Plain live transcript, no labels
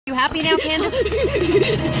You happy now, Candace?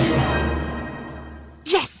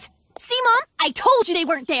 Yes! See, Mom? I told you they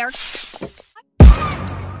weren't there!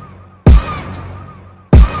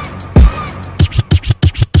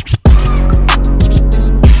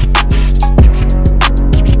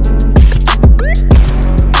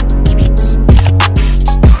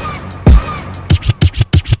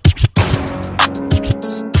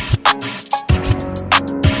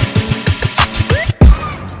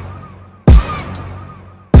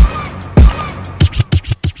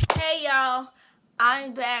 Hey y'all,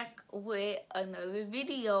 I'm back with another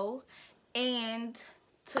video, and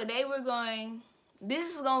today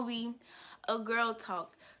this is gonna be a girl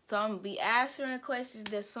talk. So I'm gonna be answering questions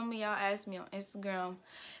that some of y'all asked me on Instagram.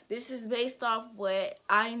 This is based off what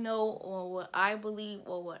I know or what I believe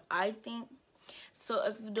or what I think. So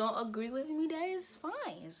if you don't agree with me, that is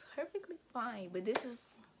fine. It's perfectly fine. But this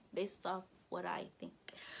is based off what I think.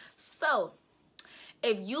 So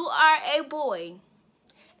if you are a boy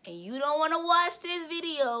and you don't want to watch this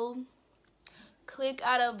video, click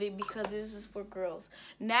out of it because this is for girls.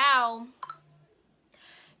 Now,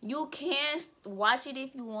 you can watch it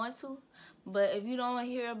if you want to, but if you don't want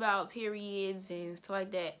to hear about periods and stuff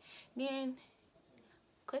like that, then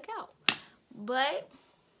click out. But,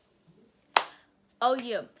 oh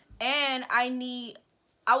yeah, and I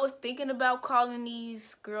was thinking about calling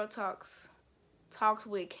these girl talks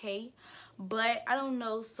with K, but I don't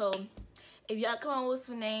know, so if y'all come up with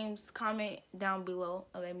some names, comment down below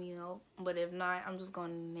and let me know. But if not, I'm just going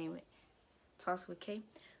to name it Talks with K.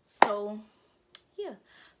 So, yeah.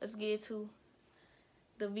 Let's get to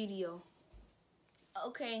the video.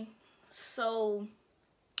 Okay. So,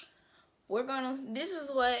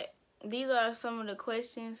 these are some of the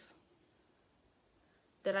questions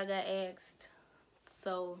that I got asked.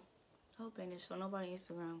 So, I hope I didn't show nobody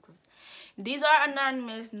Instagram because these are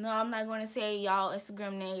anonymous. No, I'm not going to say y'all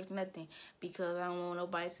Instagram names, nothing, because I don't want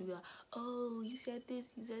nobody to be like, oh, you said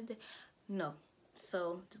this, you said that. No.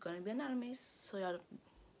 So, it's going to be anonymous, so y'all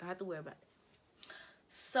don't have to worry about it.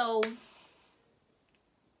 So,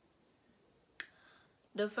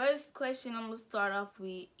 the first question I'm going to start off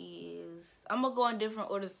with is, I'm going to go in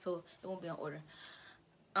different orders, so it won't be in order.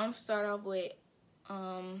 I'm going to start off with,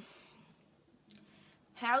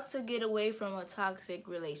 how to get away from a toxic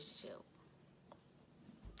relationship.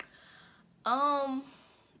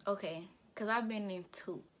 Okay, because I've been in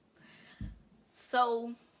two.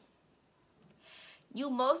 So,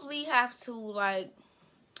 you mostly have to, like,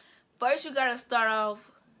 first you got to start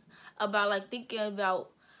off about, like, thinking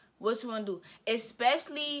about what you want to do.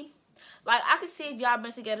 Especially, like, I could see if y'all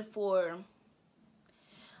been together for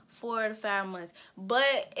 4 to 5 months.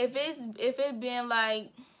 But if it been,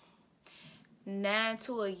 like, 9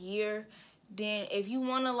 to a year, then if you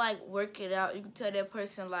want to like work it out, you can tell that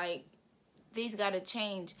person like things gotta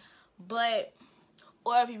change. But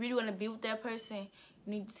or if you really want to be with that person,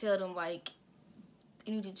 you need to tell them like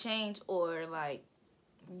you need to change or like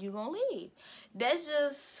you gonna leave. That's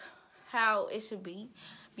just how it should be,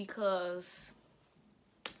 because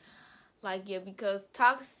like, yeah, because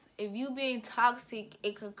if you being toxic,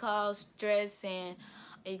 it could cause stress and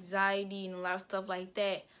anxiety and a lot of stuff like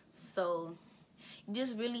that. So you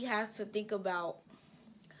just really have to think about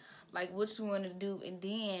like what you want to do, and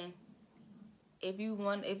then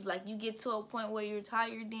if like you get to a point where you're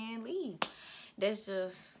tired, then leave. That's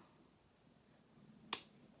just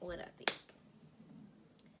what I think.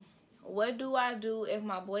 What do I do if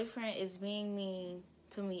my boyfriend is being mean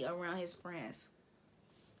to me around his friends?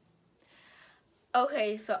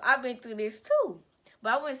 Okay, so I've been through this too,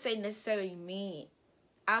 but I wouldn't say necessarily mean.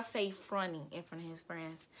 I'll say fronting in front of his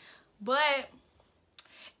friends. But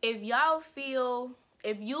if you feel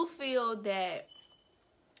that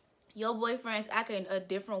your boyfriend's acting a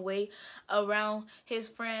different way around his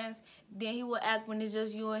friends than he will act when it's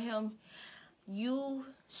just you and him, you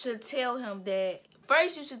should tell him that.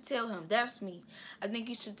 First, you should tell him. That's me. I think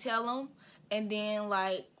you should tell him, and then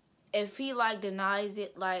like if he like denies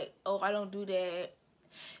it, like, oh, I don't do that,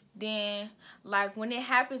 then like when it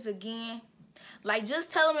happens again, like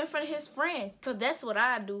just tell him in front of his friends, because that's what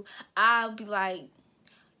I do. I'll be like,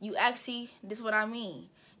 you actually, this is what I mean.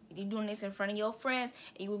 You doing this in front of your friends,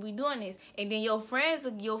 and you will be doing this, and then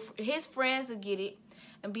his friends will get it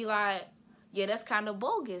and be like, yeah, that's kind of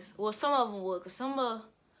bogus. Well, some of them would, because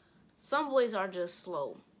some boys are just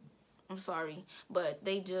slow. I'm sorry, but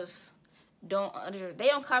they just don't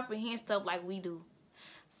comprehend stuff like we do.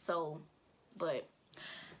 So, but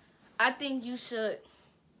I think you should,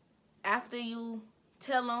 after you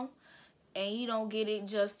tell him and he don't get it,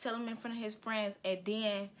 just tell him in front of his friends, and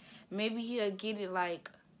then maybe he'll get it like,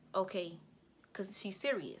 okay, because she's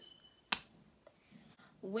serious.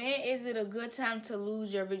 When is it a good time to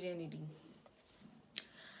lose your virginity?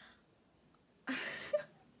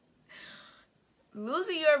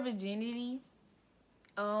 Losing your virginity,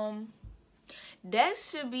 that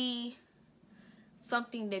should be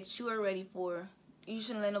something that you are ready for. You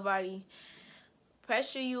shouldn't let nobody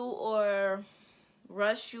pressure you or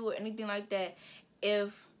rush you or anything like that.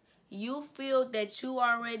 If you feel that you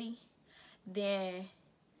are ready, then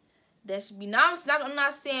that should be. Now, I'm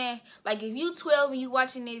not saying, like, if you 12 and you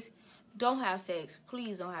watching this, don't have sex.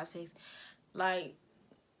 Please don't have sex. Like,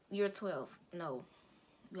 you're 12. No.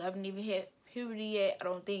 You haven't even hit puberty yet. I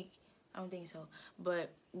don't think so.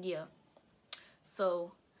 But, yeah.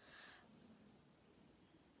 So,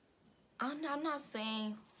 I'm not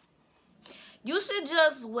saying. You should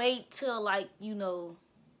just wait till, like, you know,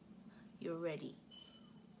 you're ready.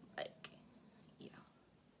 Like, yeah.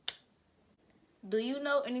 Do you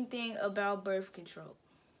know anything about birth control?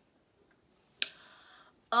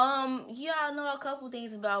 Yeah, I know a couple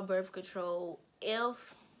things about birth control.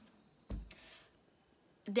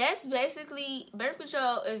 That's basically, birth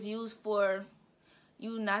control is used for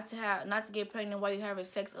you not to get pregnant while you're having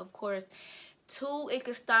sex, of course. 2, it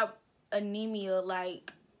can stop anemia,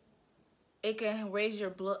 like it can raise your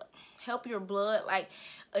blood, help your blood. Like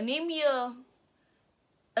anemic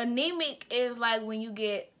is like when you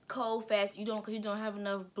get cold fast, because you don't have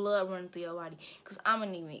enough blood running through your body. Because I'm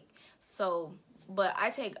anemic, so but I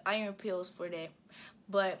take iron pills for that.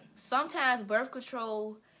 But sometimes birth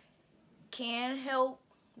control can help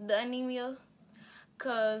the anemia,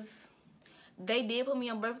 cause they did put me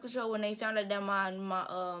on birth control when they found out that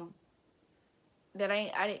that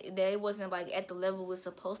it wasn't like at the level it was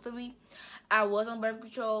supposed to be. I was on birth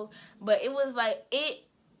control, but it was like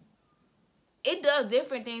it does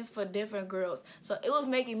different things for different girls. So it was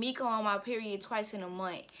making me come on my period twice in a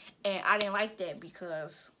month, and I didn't like that,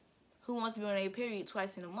 because who wants to be on their period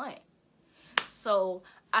twice in a month? So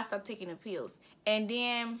I stopped taking the pills, and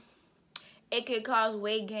then it could cause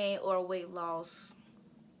weight gain or weight loss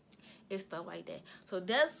and stuff like that. So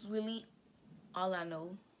that's really all I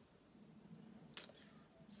know.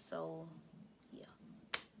 So, yeah.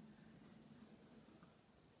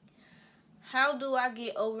 How do I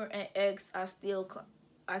get over an ex I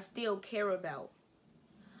still care about?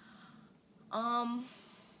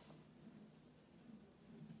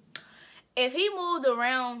 If he moved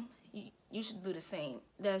around, you should do the same.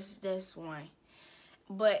 That's one.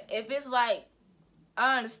 But if it's like,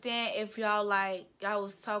 I understand if y'all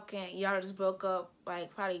was talking, y'all just broke up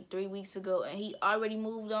like probably 3 weeks ago and he already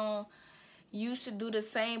moved on, you should do the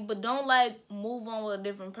same. But don't like move on with a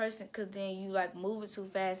different person, because then you like moving too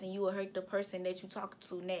fast and you will hurt the person that you talking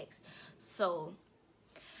to next. So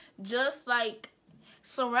just like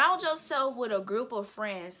surround yourself with a group of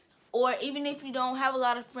friends. Or even if you don't have a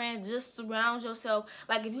lot of friends, just surround yourself.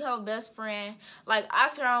 Like if you have a best friend, like I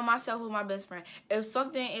surround myself with my best friend. If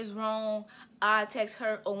something is wrong, I text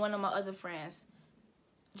her or one of my other friends.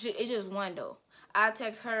 It's just one though. I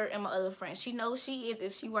text her and my other friend. She knows she is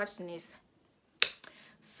if she watching this.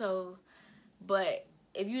 So, but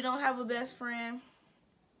if you don't have a best friend,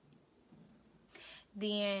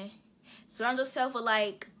 then surround yourself with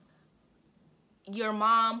like your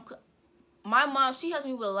mom. My mom, she helps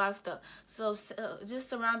me with a lot of stuff. So just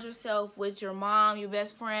surround yourself with your mom, your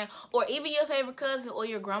best friend, or even your favorite cousin or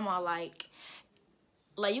your grandma. Like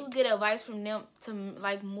you can get advice from them to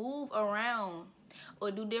like move around or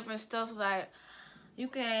do different stuff. Like you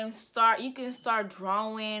can start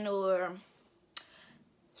drawing, or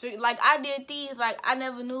like I did these. Like I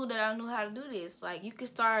never knew that I knew how to do this. Like you can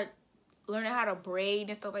start learning how to braid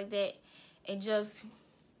and stuff like that, and just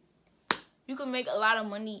you can make a lot of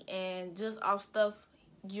money and just off stuff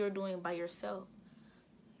you're doing by yourself.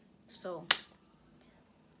 So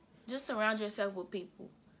just surround yourself with people.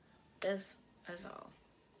 That's all.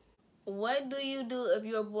 What do you do if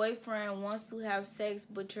your boyfriend wants to have sex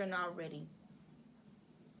but you're not ready?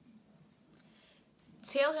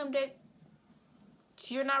 Tell him that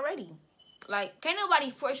you're not ready. Like, can't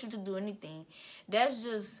nobody force you to do anything. That's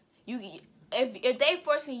just you. If they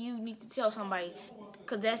forcing you, you need to tell somebody,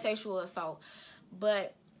 because that's sexual assault.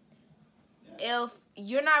 But if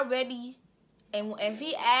you're not ready, and if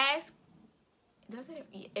he asks,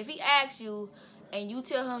 if he asks you and you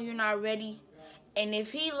tell him you're not ready, and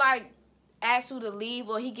if he like asks you to leave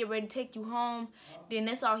or he get ready to take you home, then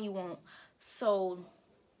that's all he want. So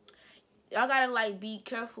y'all gotta like be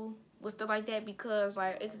careful with stuff like that, because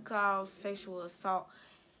like it could cause sexual assault.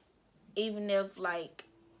 Even if like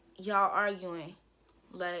y'all arguing,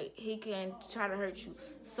 like he can try to hurt you.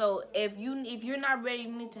 So if you're not ready,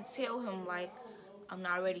 you need to tell him like, I'm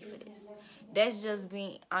not ready for this. That's just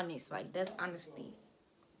being honest. Like that's honesty.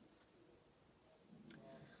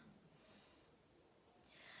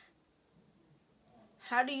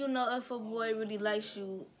 How do you know if a boy really likes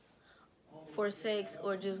you for sex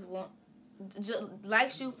or just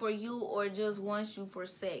likes you for you or just wants you for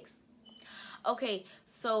sex? Okay,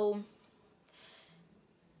 so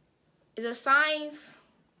the signs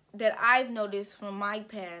that I've noticed from my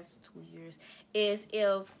past 2 years is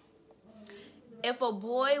if a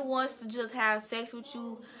boy wants to just have sex with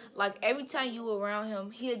you, like every time you around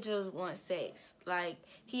him, he'll just want sex. Like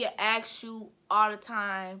he'll ask you all the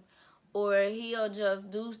time, or he'll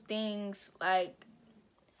just do things like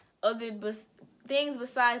things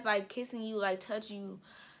besides like kissing you, like touching you,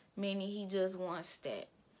 meaning he just wants that.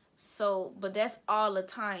 So, but that's all the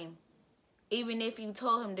time. Even if you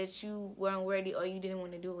told him that you weren't ready or you didn't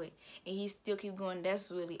want to do it, and he still keep going,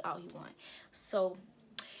 that's really all he wants. So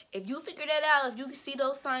if you figure that out, if you can see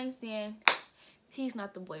those signs, then he's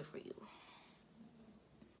not the boy for you.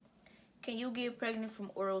 Can you get pregnant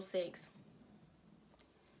from oral sex?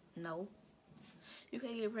 No. You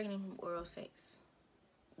can't get pregnant from oral sex.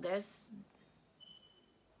 I'm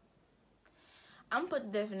gonna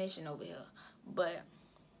put the definition over here, but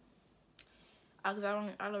because I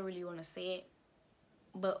don't really want to say it.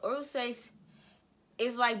 But oral sex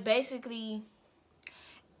is like basically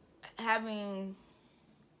having.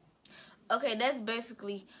 Okay, that's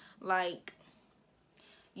basically like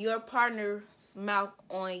your partner's mouth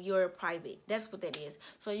on your private. That's what that is.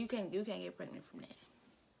 So you can't get pregnant from that.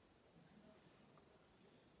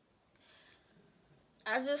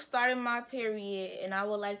 I just started my period and I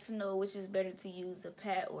would like to know which is better to use, a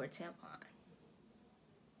pad or a tampon.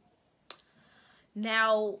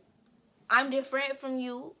 Now, I'm different from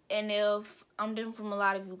you, and if I'm different from a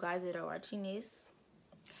lot of you guys that are watching this,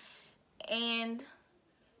 and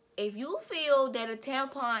if you feel that a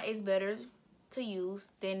tampon is better to use,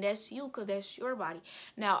 then that's you, because that's your body.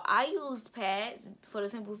 Now, I used pads for the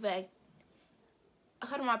simple fact I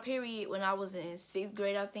cut my period when I was in 6th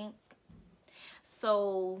grade, I think.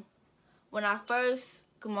 So when I first,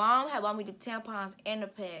 mom had bought me the tampons and the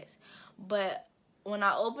pads, but when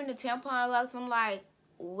I opened the tampon box, I'm like,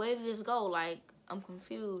 where did this go? Like, I'm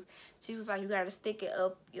confused. She was like, you gotta stick it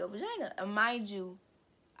up your vagina. And mind you,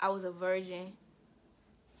 I was a virgin,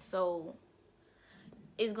 so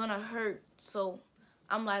it's gonna hurt. So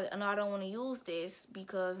I'm like, no, I don't want to use this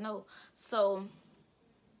because no. So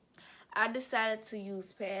I decided to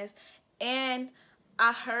use pads, and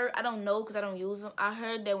I heard, I don't know because I don't use them, I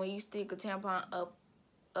heard that when you stick a tampon up,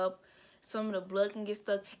 some of the blood can get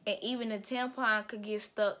stuck, and even the tampon could get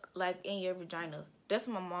stuck like in your vagina. That's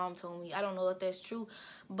what my mom told me. I don't know if that's true,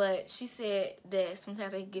 but she said that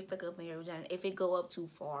sometimes they get stuck up in your vagina if it go up too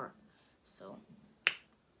far. So,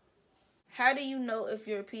 how do you know if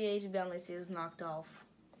your pH balance is knocked off?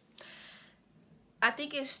 I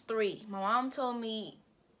think it's 3. My mom told me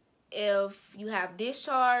if you have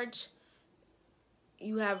discharge,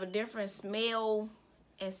 you have a different smell,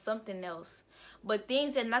 and something else. But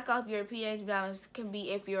things that knock off your pH balance can be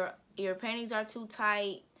if your panties are too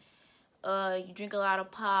tight, you drink a lot of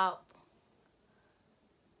pop,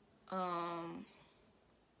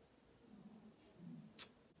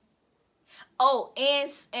 oh,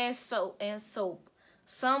 and soap.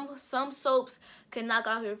 Some soaps can knock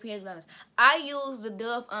off your pH balance. I use the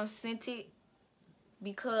Dove unscented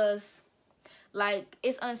because, like,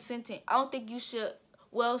 it's unscented. I don't think you should.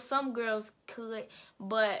 Well, some girls could,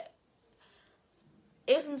 but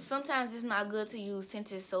sometimes it's not good to use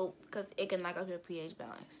scented soap because it can knock off your pH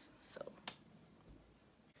balance. So,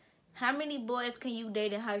 how many boys can you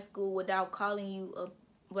date in high school without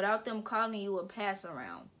them calling you a pass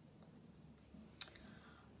around?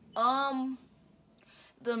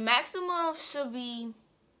 The maximum should be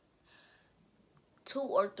 2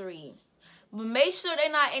 or 3, but make sure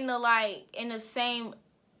they're not in the same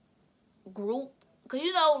group. Cause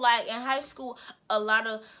you know, like in high school, for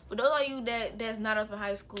those of you that's not up in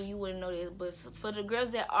high school, you wouldn't know this. But for the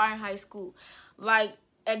girls that are in high school, like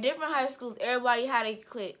at different high schools, everybody had a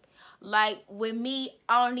clique. Like with me,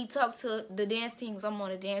 I only talk to the dance team because I'm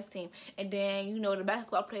on the dance team, and then you know the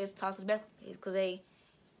basketball players talk to the basketball players because they,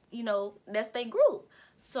 you know, that's their group.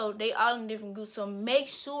 So they all in different groups. So make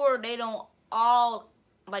sure they don't all.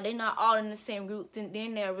 Like, they're not all in the same group, then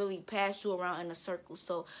they'll really pass you around in a circle.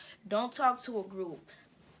 So, don't talk to a group.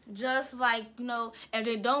 Just, like, you know, and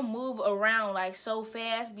they don't move around, like, so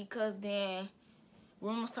fast because then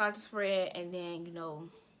rumors start to spread and then, you know.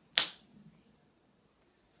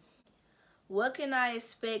 What can I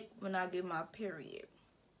expect when I get my period?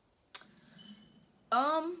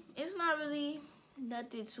 It's not really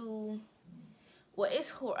nothing too... Well,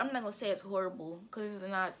 it's I'm not going to say it's horrible because it's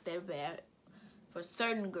not that bad for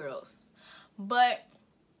certain girls, but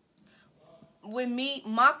with me,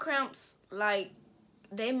 my cramps, like,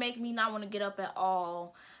 they make me not want to get up at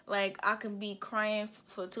all. Like, I can be crying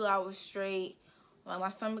for 2 hours straight. Like, my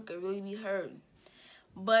stomach could really be hurting.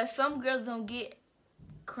 But some girls don't get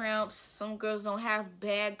cramps. Some girls don't have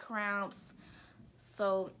bad cramps.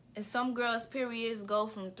 So, and some girls' periods go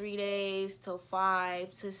from 3 days to 5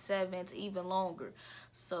 to 7 to even longer.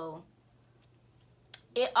 So,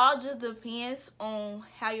 it all just depends on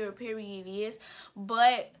how your period is.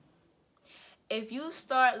 But if you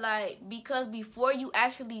start, like, because before you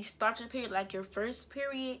actually start your period, like your first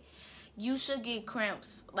period, you should get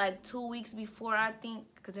cramps like 2 weeks before, I think,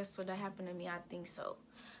 because that's what happened to me. I think so.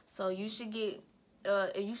 So you should get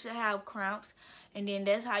you should have cramps, and then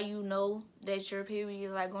that's how you know that your period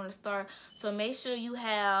is like going to start. So make sure you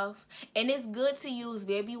have, and it's good to use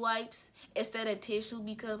baby wipes instead of tissue,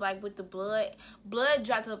 because like with the blood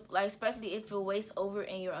dries up, like especially if it wastes over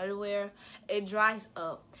in your underwear, it dries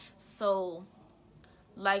up. So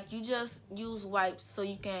like you just use wipes so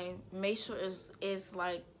you can make sure it's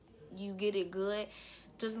like you get it good,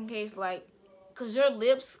 just in case, like, because your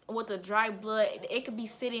lips with the dry blood, it could be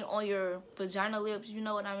sitting on your vagina lips, you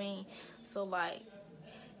know what I mean? So, like,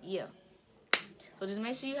 yeah. So, just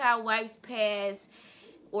make sure you have wipes, pads,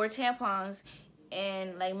 or tampons.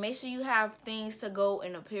 And, like, make sure you have things to go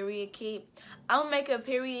in a period kit. I'm going to make a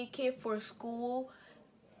period kit for school,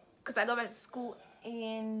 because I go back to school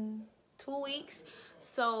in 2 weeks.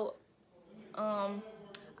 So, I'm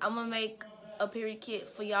going to make a period kit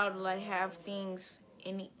for y'all to, like, have things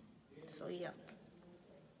in it. So, yeah.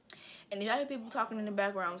 And if y'all hear people talking in the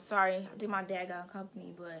background, I'm sorry. I think my dad got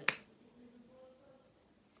company, but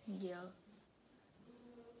yeah.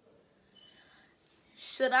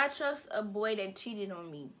 Should I trust a boy that cheated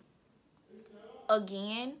on me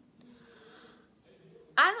again?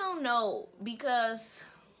 I don't know, because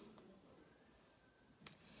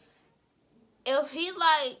if he,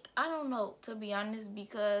 like, I don't know, to be honest,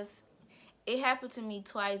 because it happened to me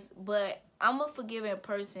twice, but I'm a forgiving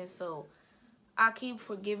person, so I keep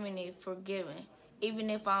forgiving, even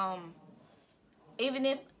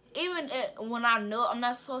when I know I'm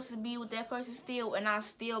not supposed to be with that person still, and I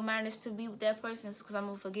still manage to be with that person because I'm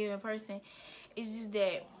a forgiving person. It's just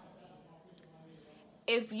that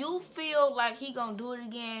if you feel like he gonna do it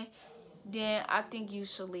again, then I think you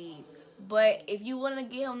should leave. But if you want to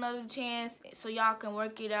give him another chance so y'all can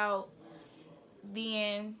work it out,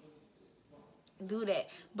 then do that.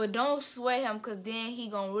 But don't sweat him, because then he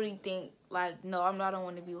gonna really think like, no, I don't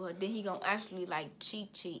want to be with her. Then he gonna actually like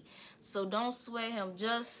cheat. So don't sweat him.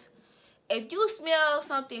 Just if you smell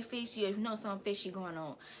something fishy, if you know something fishy going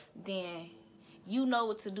on, then you know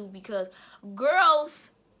what to do, because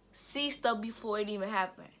girls see stuff before it even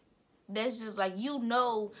happen. That's just like, you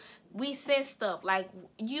know, we sense stuff. Like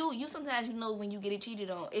you sometimes, you know, when you get it cheated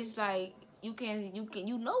on, it's like you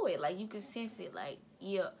know it, like you can sense it, like,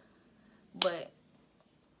 yeah. But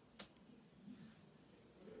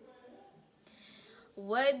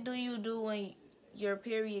what do you do when your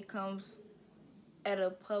period comes at a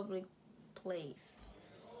public place?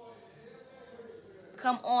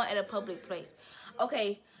 Come on at a public place.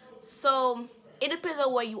 Okay, so it depends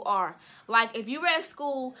on where you are. Like, if you're at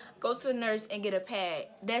school, go to the nurse and get a pad.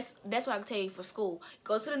 That's what I can tell you for school.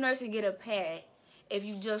 Go to the nurse and get a pad. If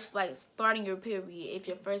you just like starting your period, if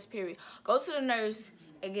your first period, go to the nurse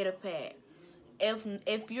and get a pad.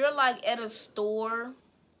 If you're like at a store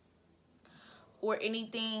or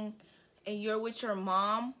anything and you're with your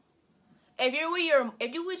mom, if you're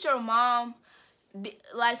with your mom,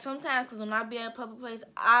 like sometimes, because when I be at a public place,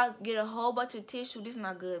 I get a whole bunch of tissue. This is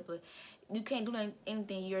not good, but you can't do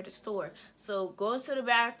anything. You're at the store, so go to the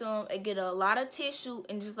bathroom and get a lot of tissue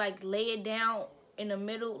and just like lay it down in the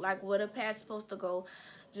middle, like where the pad's supposed to go.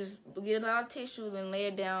 Just get a lot of tissue and lay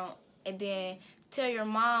it down, and then tell your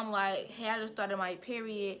mom like, hey, I just started my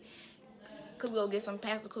period. Could we go get some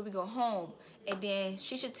pads, or could we go home? And then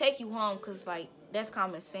she should take you home, because like that's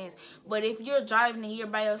common sense. But if you're driving and you're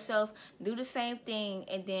by yourself, do the same thing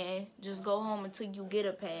and then just go home until you get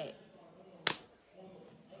a pad.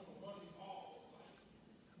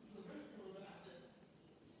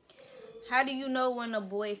 How do you know when a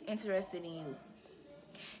boy is interested in you?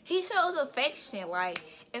 He shows affection. Like,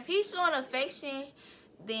 if he's showing affection,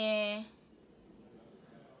 then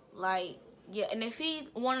like, yeah. And if he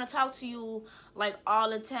want to talk to you like all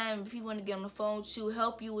the time, if he want to get on the phone with you,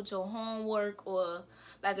 help you with your homework, or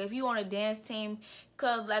like if you on a dance team,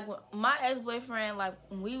 cause like my ex-boyfriend, like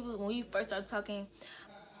when we first started talking,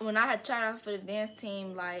 when I had tried out for the dance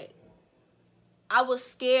team, like I was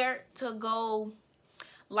scared to go,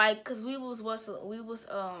 like, cause the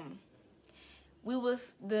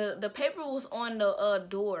paper was on the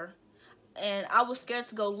door. and I was scared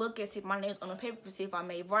to go look and see if my name's on the paper to see if I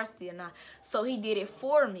made varsity or not. So he did it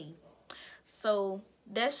for me. So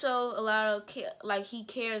that shows a lot of like he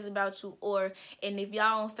cares about you. And if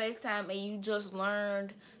y'all on FaceTime and you just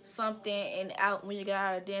learned something and out when you get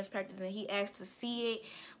out of dance practice and he asked to see it,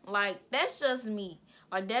 like that's just me.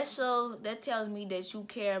 Like that tells me that you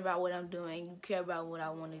care about what I'm doing. You care about what I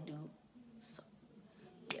want to do. So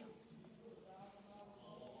yeah.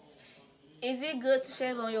 Is it good to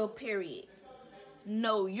shave on your period?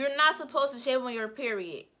 No, you're not supposed to shave on your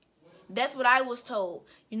period. That's what I was told.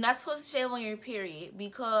 You're not supposed to shave on your period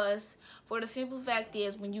because for the simple fact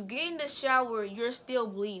is when you get in the shower, you're still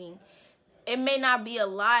bleeding. It may not be a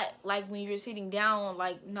lot like when you're sitting down,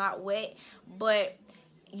 like not wet, but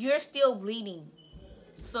you're still bleeding.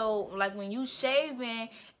 So like when you shaving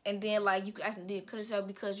and then like you can actually cut yourself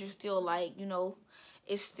because you're still like, you know,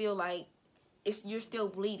 it's still like you're still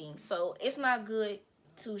bleeding. So it's not good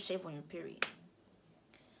to shave on your period.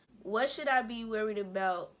 What should I be worried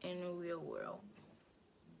about in the real world?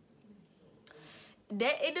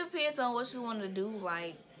 That it depends on what you want to do,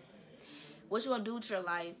 like what you want to do with your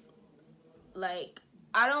life. Like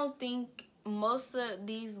I don't think most of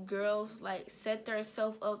these girls like set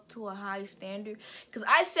themselves up to a high standard. Cause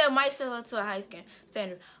I set myself up to a high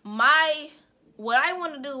standard. What I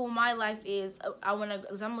want to do with my life is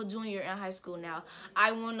cause I'm a junior in high school now.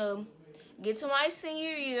 I want to get to my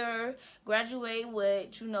senior year, graduate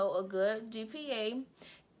with, you know, a good GPA,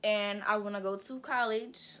 and I want to go to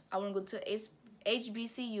college. I want to go to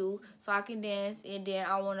HBCU so I can dance, and then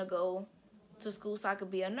I want to go to school so I could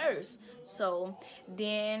be a nurse. So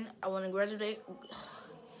then I want to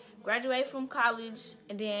graduate from college,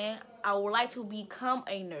 and then I would like to become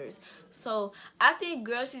a nurse. So I think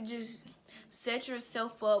girls should just set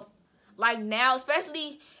yourself up like now,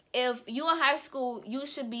 especially if you in high school, you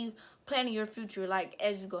should be planning your future like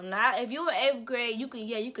as you go. Now if you're in 8th grade, you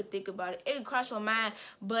could think about it. It can cross your mind,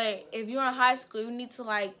 but if you're in high school, you need to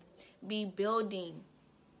like be building.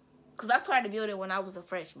 Cause I started building when I was a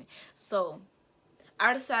freshman. So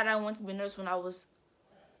I decided I wanted to be a nurse when I was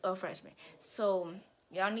a freshman. So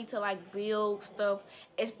y'all need to like build stuff,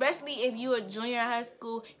 especially if you're a junior in high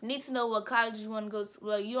school. You need to know what college you want to go to.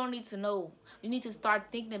 Well, you don't need to know. You need to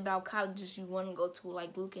start thinking about colleges you want to go to,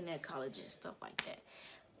 like looking at colleges, stuff like that.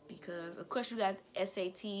 Because of course you got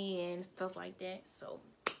SAT and stuff like that. So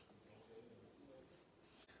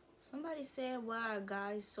somebody said, why are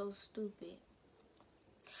guys so stupid?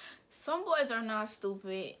 Some boys are not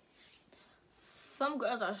stupid. Some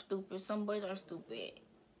girls are stupid. Some boys are stupid.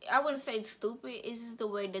 I wouldn't say stupid. It's just the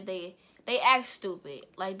way that they act stupid.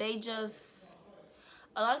 Like they just,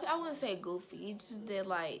 a lot of people, I wouldn't say goofy. It's just that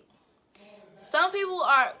like some people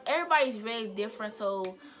are, everybody's raised different,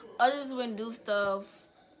 so others wouldn't do stuff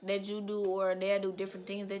that you do, or they'll do different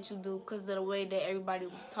things that you do because of the way that everybody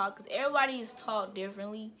was taught. Because everybody is taught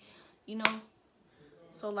differently, you know.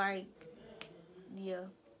 So like, yeah.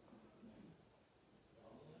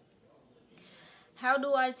 How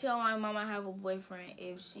do I tell my mom I have a boyfriend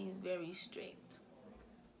if she's very strict?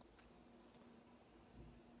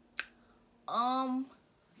 I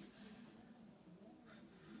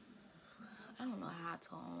don't know how I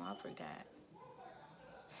told her. I forgot.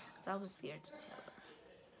 'Cause I was scared to tell her.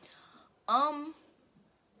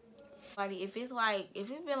 If it's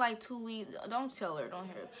been like 2 weeks, don't tell her. Don't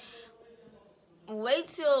hurt. Wait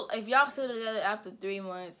till, if y'all still together after 3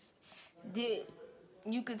 months,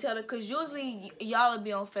 you could tell her, cause usually y'all will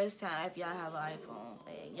be on FaceTime if y'all have an iPhone,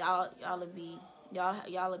 and y'all will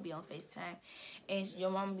be on FaceTime, and your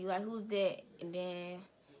mom will be like, "Who's that?" And then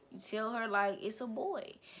you tell her like it's a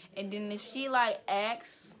boy, and then if she like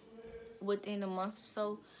asks within a month or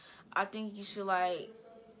so, I think you should like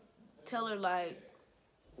tell her like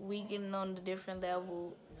we getting on a different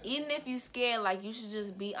level. Even if you scared, like you should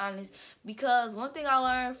just be honest, because one thing I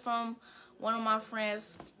learned from one of my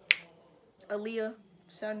friends, Aaliyah,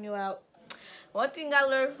 shouting you out. One thing I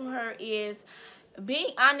learned from her is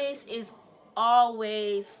being honest is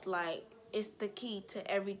always like, it's the key to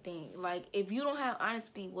everything. Like if you don't have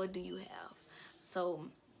honesty, what do you have? So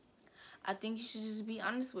I think you should just be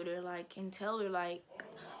honest with her, like, and tell her like,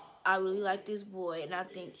 I really like this boy and I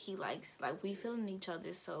think he likes, like, we feeling each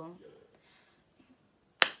other. So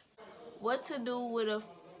what do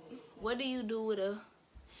you do with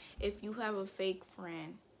if you have a fake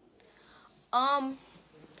friend?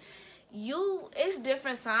 It's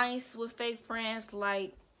different signs with fake friends.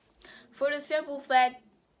 Like, for the simple fact,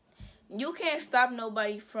 you can't stop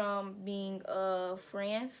nobody from being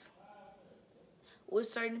friends with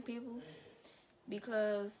certain people,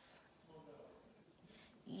 because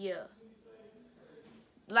yeah,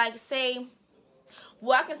 like say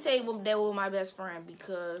Well, I can say that with my best friend,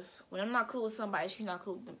 because when I'm not cool with somebody, she's not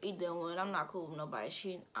cool with them either. When I'm not cool with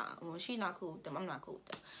nobody, when she's not cool with them, I'm not cool with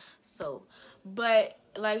them. So, but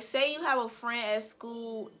like, say you have a friend at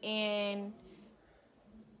school and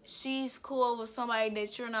she's cool with somebody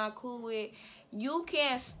that you're not cool with, you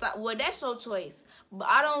can't stop. Well, that's your choice, but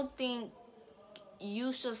I don't think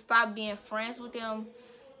you should stop being friends with them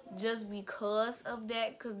just because of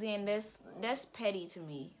that, because then that's petty to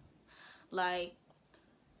me. Like,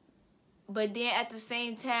 but then at the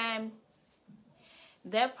same time,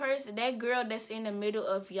 that girl that's in the middle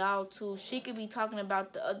of y'all two, she could be talking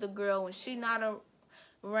about the other girl when she not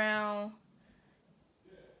around,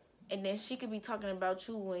 and then she could be talking about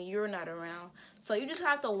you when you're not around. So you just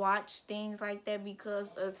have to watch things like that,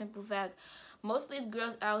 because of the simple fact, most of these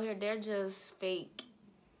girls out here, they're just fake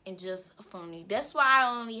and just phony. That's why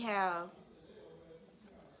I only have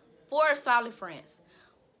 4 solid friends.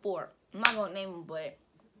 4. I'm not gonna name them, but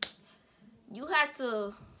you have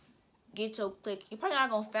to get your clique. You're probably not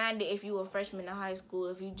gonna find it if you were a freshman in high school,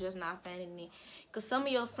 if you just not finding it, because some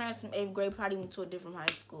of your friends from 8th grade probably went to a different high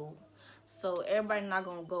school, so everybody not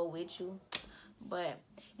gonna go with you. But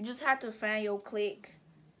you just have to find your clique,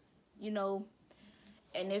 you know.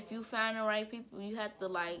 And if you find the right people, you have to,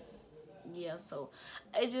 like, yeah. So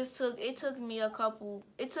it took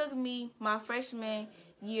me my freshman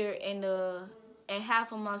year and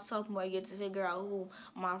half of my sophomore year to figure out who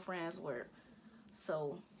my friends were.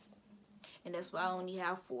 So, and that's why I only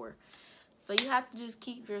have 4. So you have to just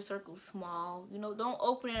keep your circle small. You know, don't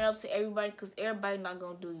open it up to everybody, because everybody not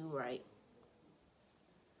gonna do you right.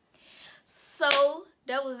 So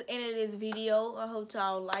that was the end of this video. I hope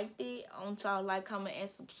y'all liked it. I want y'all to like, comment, and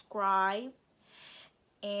subscribe.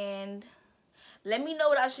 And let me know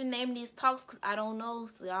what I should name these talks, because I don't know.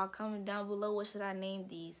 So y'all comment down below what should I name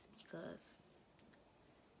these, because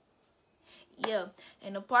yeah.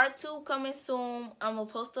 And the part 2 coming soon. I'm gonna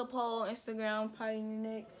post a poll on Instagram probably in the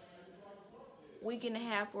next week and a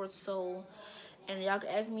half or so, and y'all can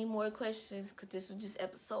ask me more questions, because this was just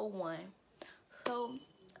episode 1. So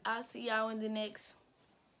I'll see y'all in the next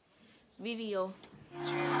video.